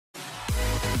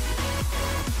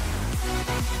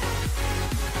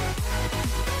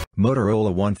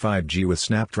Motorola One 5G with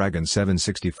Snapdragon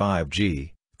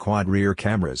 765G, quad rear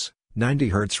cameras,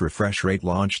 90Hz refresh rate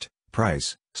launched,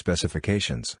 price,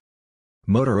 specifications.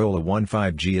 Motorola One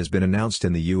 5G has been announced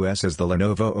in the US as the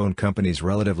Lenovo-owned company's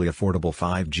relatively affordable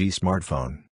 5G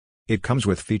smartphone. It comes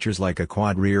with features like a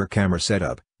quad rear camera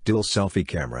setup, dual selfie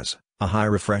cameras, a high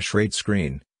refresh rate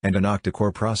screen, and an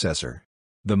octa-core processor.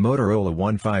 The Motorola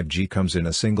One 5G comes in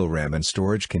a single RAM and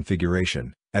storage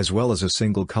configuration, as well as a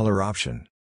single color option.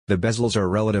 The bezels are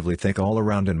relatively thick all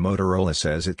around and Motorola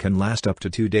says it can last up to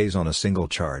 2 days on a single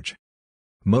charge.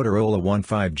 Motorola One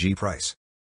 5G price.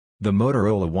 The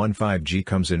Motorola One 5G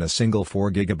comes in a single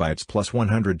 4GB plus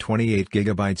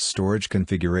 128GB storage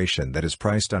configuration that is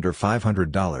priced under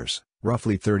 $500,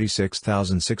 roughly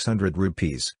 36,600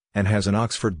 rupees, and has an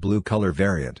Oxford blue color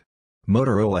variant.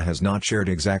 Motorola has not shared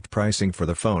exact pricing for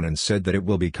the phone and said that it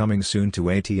will be coming soon to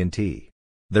AT&T.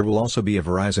 There will also be a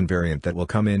Verizon variant that will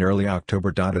come in early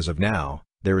October. As of now,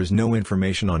 there is no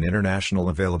information on international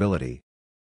availability.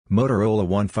 Motorola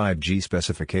One 5G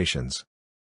specifications.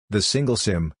 The single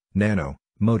SIM, Nano,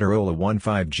 Motorola One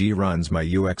 5G runs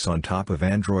MyUX on top of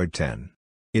Android 10.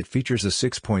 It features a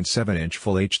 6.7-inch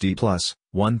Full HD Plus,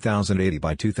 1080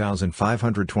 by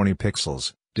 2520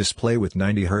 pixels, display with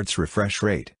 90Hz refresh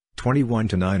rate,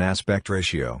 21:9 aspect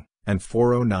ratio, and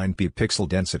 409p pixel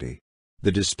density.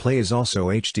 The display is also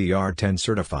HDR10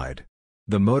 certified.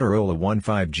 The Motorola One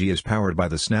 5G is powered by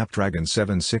the Snapdragon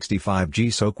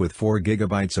 765G SoC with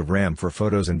 4GB of RAM for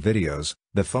photos and videos.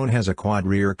 The phone has a quad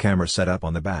rear camera setup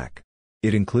on the back.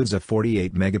 It includes a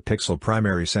 48-megapixel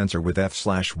primary sensor with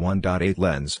f/1.8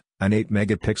 lens, an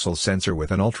 8-megapixel sensor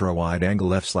with an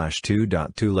ultra-wide-angle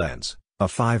f/2.2 lens, a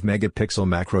 5-megapixel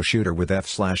macro shooter with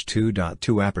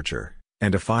f/2.2 aperture,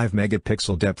 and a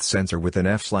 5-megapixel depth sensor with an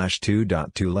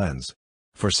f/2.2 lens.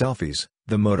 For selfies,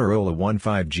 the Motorola One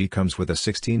 5G comes with a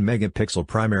 16-megapixel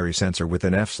primary sensor with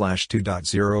an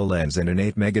f/2.0 lens and an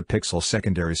 8-megapixel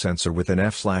secondary sensor with an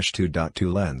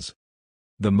f/2.2 lens.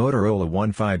 The Motorola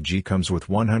One 5G comes with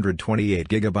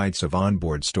 128GB of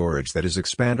onboard storage that is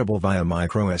expandable via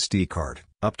microSD card,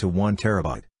 up to 1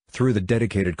 TB, through the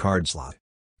dedicated card slot.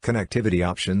 Connectivity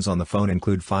options on the phone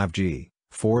include 5G,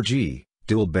 4G,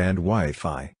 dual-band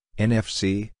Wi-Fi,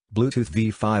 NFC, Bluetooth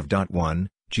V5.1,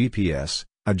 GPS,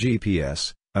 a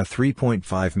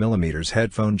 3.5mm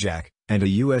headphone jack, and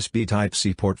a USB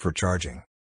Type-C port for charging.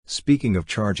 Speaking of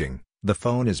charging, the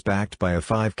phone is backed by a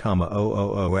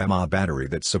 5,000 mAh battery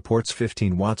that supports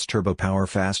 15 watts turbo power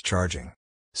fast charging.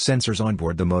 Sensors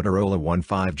onboard the Motorola One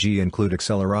 5G include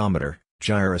accelerometer,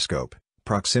 gyroscope,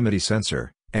 proximity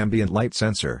sensor, ambient light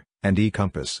sensor, and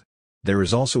e-compass. There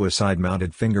is also a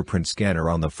side-mounted fingerprint scanner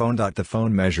on the phone. The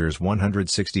phone measures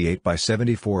 168 by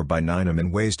 74 by 9 mm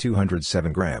and weighs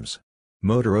 207 grams.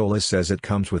 Motorola says it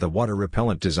comes with a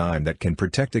water-repellent design that can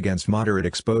protect against moderate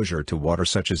exposure to water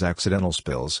such as accidental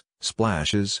spills,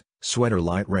 splashes, sweat or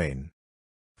light rain.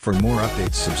 For more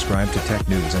updates subscribe to Tech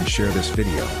News and share this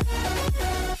video.